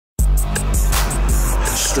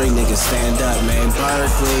street niggas stand up, man.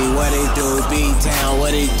 Berkeley, what it do? B-Town,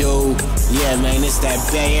 what it do? Yeah, man, it's that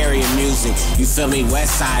Bay Area music. You feel me?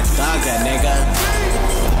 Westside Thugger, nigga.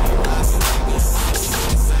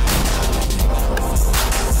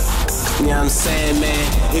 You know what I'm saying, man?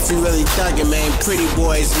 If you really thuggin', man, pretty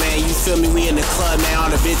boys, man, you feel me? We in the club, man,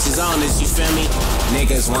 all the bitches on us, you feel me?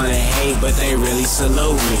 Niggas wanna hate, but they really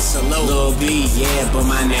salute me. Salute Lil B, yeah, but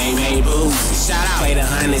my name ain't Boozy. Shout out. Played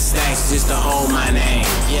 100 stacks just to own my name.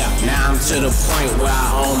 Yeah. Now I'm to the point where I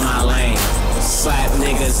own my lane. Slap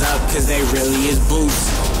niggas up, cause they really is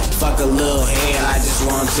boozy. Fuck a little head, I just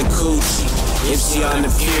want to coochie. If she on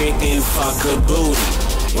the period, then fuck a booty.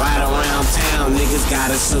 Right around town, niggas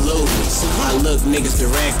gotta salute me. I look niggas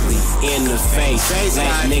directly in the face.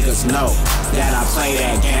 Let niggas know that I play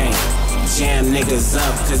that game. Jam niggas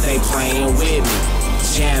up cause they playin' with me.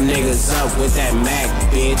 Jam niggas up with that Mac,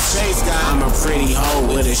 bitch. I'm a pretty hoe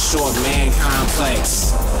with a short man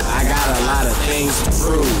complex. I got a lot of things to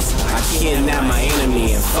prove. I kidnap my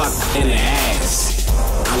enemy and fuck in the ass.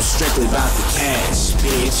 I'm strictly about the cash,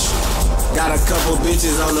 bitch. Got a couple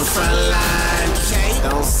bitches on the front line.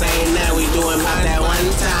 Don't say that we doing about that one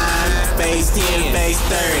time. Phase 10, phase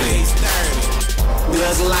 30.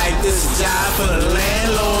 Looks like this is a job for the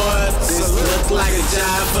landlord. This look like a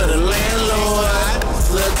job for the landlord.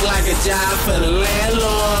 Look like a job for the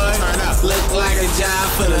landlord. Look like a job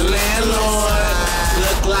for the landlord.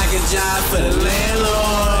 Look like a job for the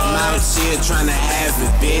landlord. I'm out here tryna have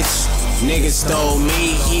it, bitch. Nigga stole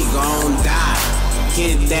me, he gon' die.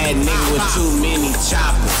 Hit that nigga with too many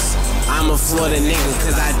choppers. I'm a Florida nigga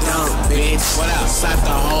cause I dunk, bitch. What up? Slap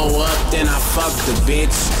the hoe up, then I fuck the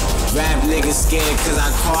bitch. Rap niggas scared cause I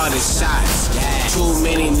call the shots. Too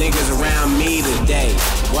many niggas around me today.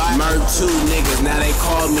 Murk 2 niggas, now they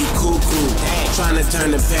call me cuckoo. Tryna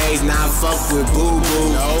turn the page, now I fuck with boo-boo.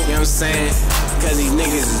 You know what I'm saying? Cause these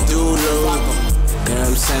niggas is doo-doo. You know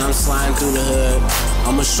what I'm saying? I'm sliding through the hood.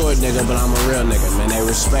 I'm a short nigga, but I'm a real nigga, man. They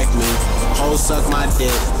respect me. Hoes suck my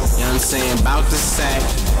dick. You know what I'm saying? Bout the sack.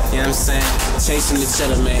 You know what I'm saying? Chasing the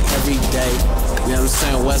cheddar, man, every day. You know what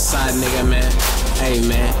I'm saying? Westside nigga, man. Hey,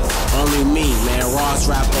 man. Only me, man. Ross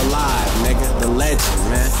rap alive, nigga. The legend,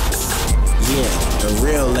 man. Yeah, the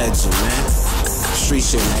real legend, man. Street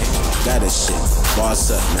shit, man. Got this shit.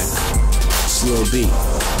 Boss up, man. It's Lil B.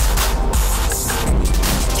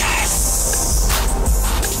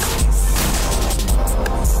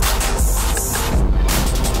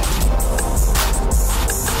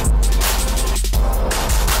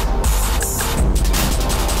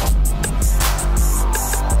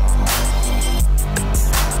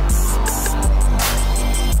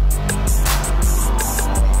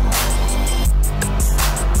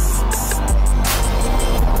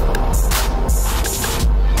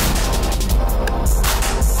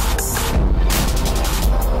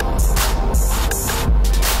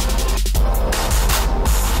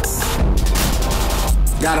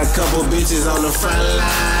 Got a couple bitches on the front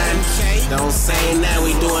line. Don't say that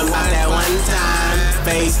we doing about that one time.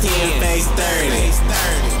 Phase 10, phase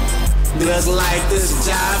 30. Looks like this is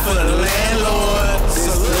a job for the landlord.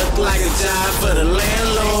 This look like a job for the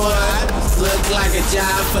landlord. Look like a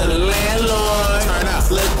job for the landlord.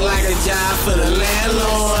 Look like a job for the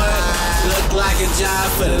landlord. Look like a job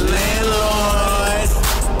for the landlord.